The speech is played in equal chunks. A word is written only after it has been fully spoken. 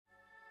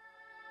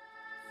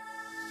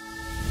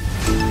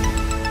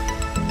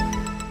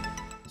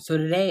So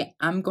today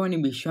I'm going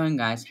to be showing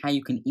guys how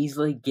you can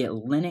easily get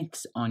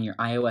Linux on your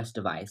iOS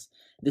device.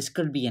 This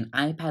could be an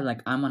iPad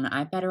like I'm on an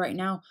iPad right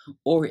now,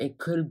 or it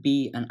could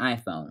be an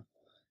iPhone.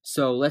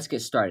 So let's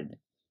get started.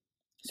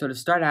 So to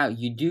start out,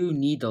 you do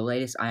need the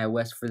latest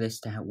iOS for this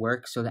to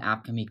work so the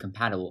app can be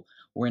compatible.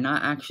 We're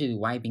not actually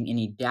wiping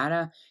any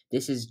data.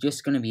 This is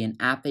just going to be an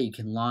app that you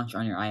can launch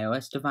on your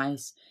iOS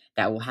device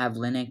that will have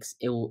Linux.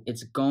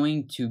 It's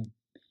going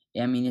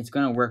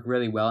to work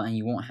really well, and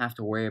you won't have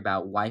to worry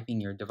about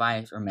wiping your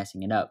device or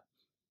messing it up.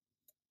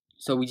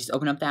 So we just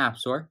open up the App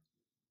Store,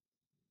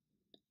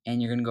 and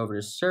you're going to go over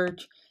to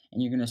search,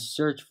 and you're going to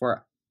search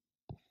for,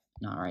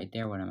 not right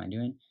there, what am I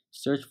doing?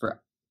 Search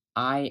for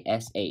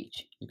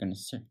iSH. You're going to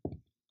search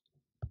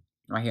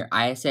right here,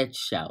 iSH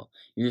shell.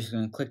 You're just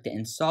going to click the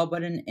install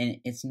button,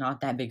 and it's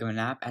not that big of an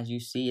app. As you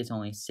see, it's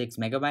only 6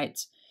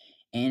 megabytes,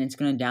 and it's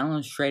going to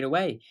download straight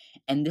away.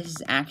 And this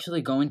is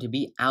actually going to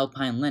be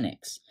Alpine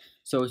Linux,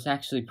 so it's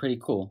actually pretty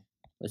cool.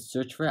 Let's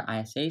search for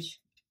iSH.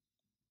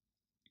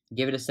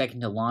 Give it a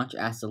second to launch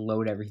as to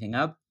load everything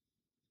up.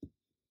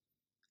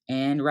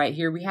 And right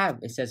here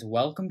it says,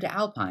 welcome to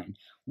Alpine.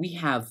 We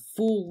have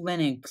full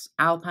Linux,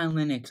 Alpine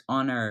Linux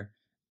on our,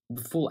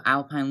 full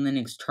Alpine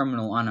Linux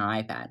terminal on our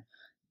iPad.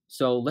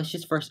 So let's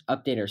just first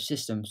update our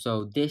system.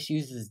 So this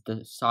uses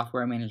the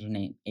software manager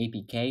name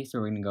APK. So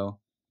we're going to go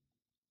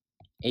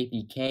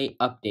APK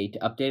update to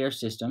update our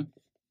system.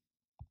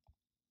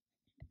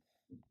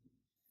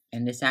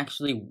 And this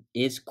actually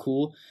is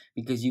cool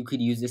because you could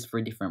use this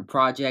for different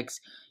projects.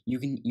 You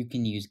can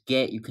use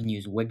Git, you can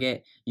use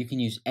Widget, you can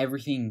use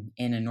everything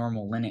in a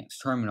normal Linux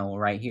terminal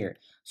right here.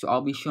 So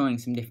I'll be showing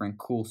some different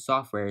cool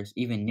softwares,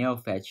 even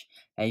NeoFetch,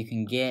 that you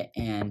can get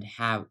and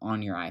have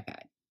on your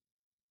iPad.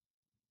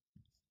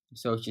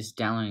 So it's just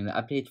downloading the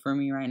updates for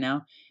me right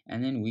now,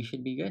 and then we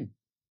should be good.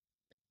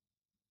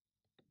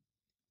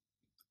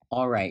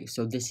 Alright,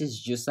 so this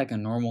is just like a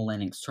normal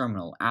Linux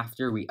terminal.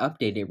 After we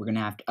update it, we're going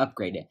to have to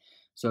upgrade it.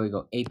 So we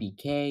go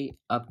APK,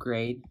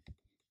 upgrade.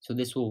 So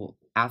this will,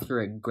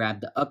 after it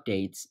grabbed the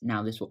updates,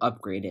 now this will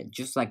upgrade it,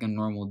 just like a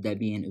normal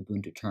Debian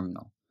Ubuntu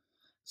terminal.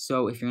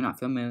 So if you're not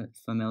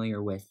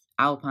familiar with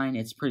Alpine,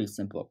 it's pretty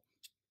simple.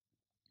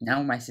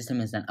 Now my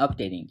system is done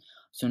updating.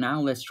 So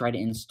now let's try to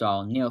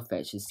install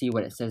NeoFetch to see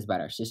what it says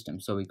about our system.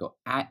 So we go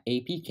at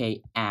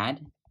APK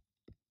add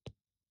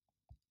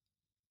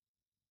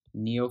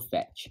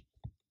NeoFetch.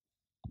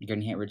 You're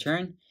going to hit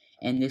return,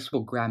 and this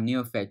will grab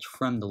NeoFetch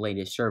from the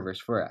latest servers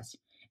for us.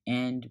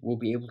 And we'll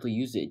be able to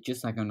use it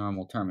just like a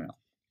normal terminal.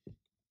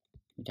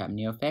 We type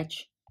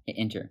NeoFetch, hit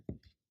enter.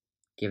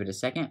 Give it a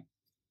second.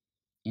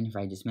 And if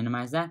I just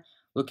minimize that,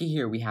 looky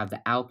here, we have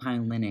the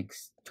Alpine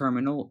Linux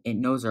terminal. It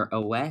knows our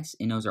OS,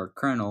 it knows our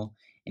kernel,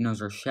 it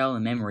knows our shell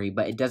and memory,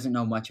 but it doesn't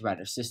know much about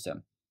our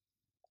system.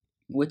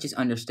 Which is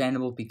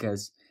understandable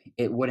because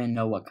it wouldn't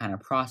know what kind of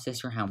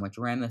processor, how much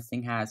RAM this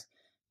thing has,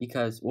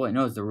 because, well, it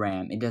knows the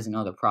RAM, it doesn't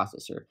know the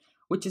processor,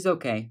 which is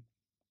okay.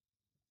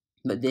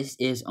 But this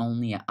is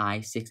only an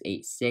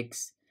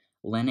i686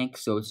 Linux,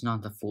 so it's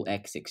not the full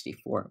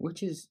x64,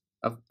 which is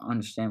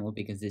understandable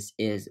because this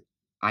is,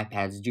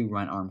 iPads do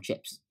run ARM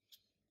chips.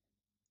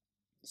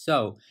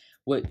 So,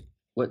 what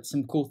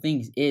some cool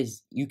things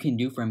is you can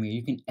do from here,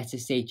 you can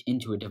SSH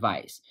into a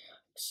device.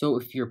 So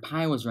if your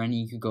Pi was running,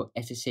 you could go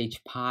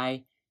SSH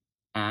Pi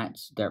at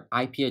their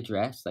IP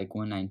address, like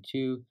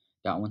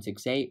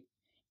 192.168,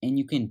 and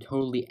you can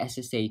totally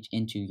SSH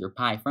into your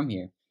Pi from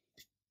here.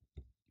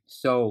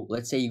 So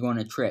let's say you go on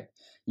a trip,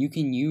 you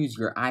can use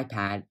your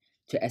iPad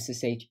to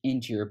SSH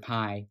into your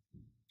Pi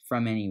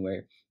from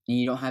anywhere, and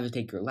you don't have to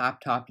take your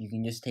laptop, you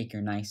can just take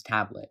your nice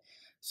tablet.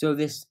 So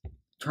this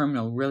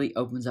terminal really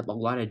opens up a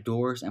lot of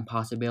doors and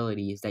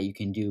possibilities that you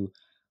can do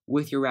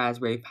with your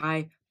Raspberry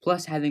Pi,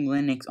 plus having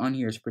Linux on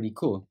here is pretty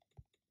cool.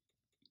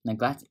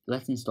 Like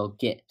let's install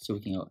Git, so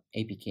we can go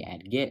APK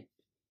add Git,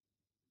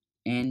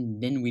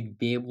 and then we'd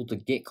be able to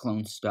Git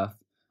clone stuff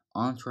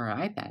onto our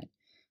iPad.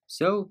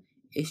 So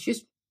it's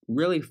just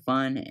really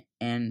fun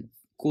and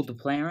cool to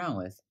play around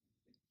with.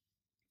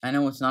 I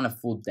know it's not a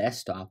full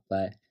desktop,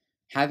 but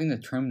having the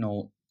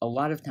terminal, a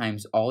lot of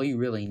times all you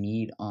really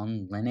need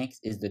on Linux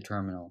is the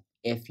terminal.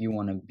 If you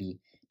want to be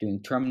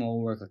doing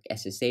terminal work like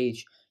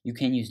SSH, you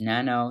can use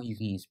Nano, you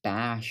can use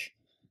Bash.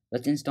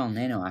 Let's install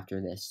Nano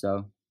after this.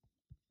 So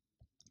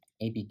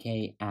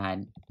APK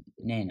add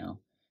Nano.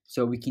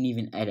 So we can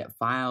even edit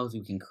files,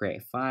 we can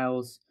create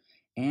files,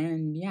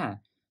 and yeah,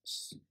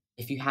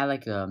 if you had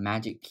like a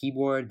Magic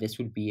Keyboard, this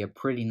would be a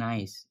pretty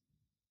nice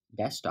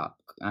desktop.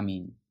 I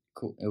mean,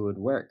 cool, it would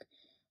work.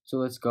 So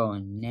let's go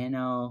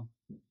Nano,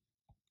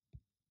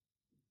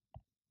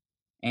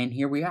 and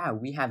here we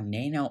have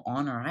Nano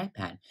on our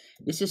iPad.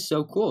 This is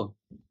so cool.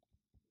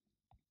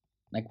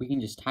 Like we can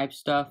just type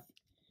stuff,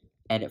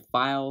 edit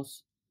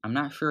files. I'm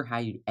not sure how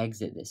you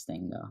exit this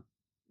thing though.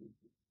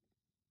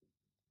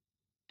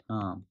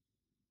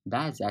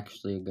 That's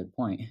actually a good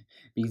point,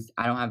 because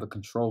I don't have a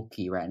control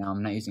key right now.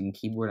 I'm not using a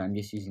keyboard, I'm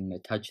just using the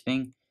touch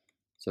thing.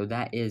 So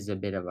that is a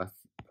bit of a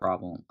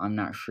problem. I'm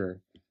not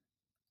sure.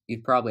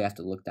 You'd probably have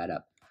to look that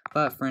up.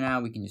 But for now,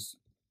 we can just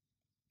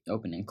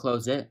open and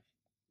close it.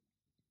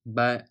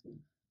 But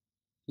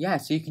yeah,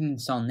 so you can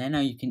install Nano,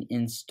 you can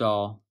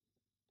install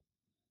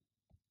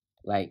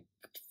like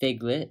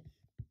Figlet,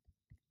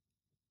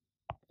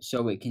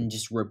 so it can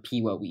just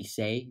repeat what we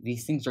say.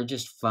 These things are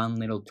just fun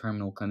little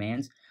terminal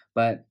commands,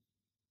 but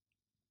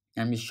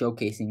I'm just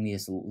showcasing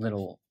these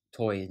little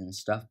toys and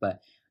stuff, but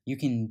you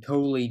can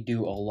totally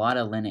do a lot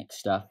of Linux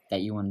stuff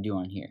that you want to do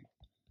on here.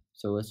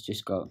 So let's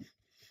just go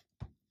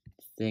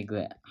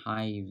Figlet.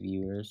 Hi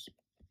viewers.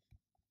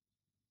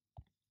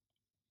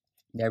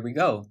 There we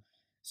go.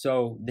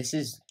 So this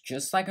is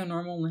just like a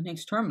normal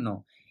Linux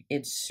terminal.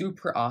 It's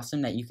super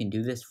awesome that you can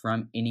do this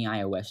from any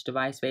iOS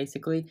device,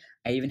 basically.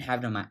 I even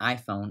have it on my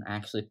iPhone. I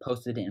actually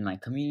posted it in my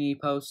community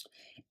post,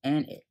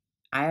 and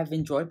I have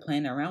enjoyed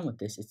playing around with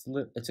this.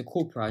 It's a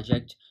cool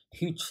project.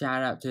 Huge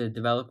shout out to the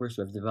developers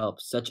who have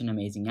developed such an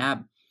amazing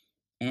app,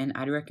 and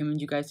I'd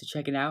recommend you guys to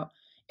check it out.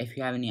 If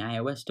you have any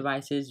iOS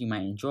devices, you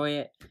might enjoy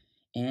it,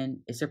 and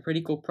it's a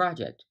pretty cool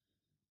project.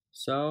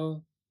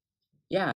 So, yeah.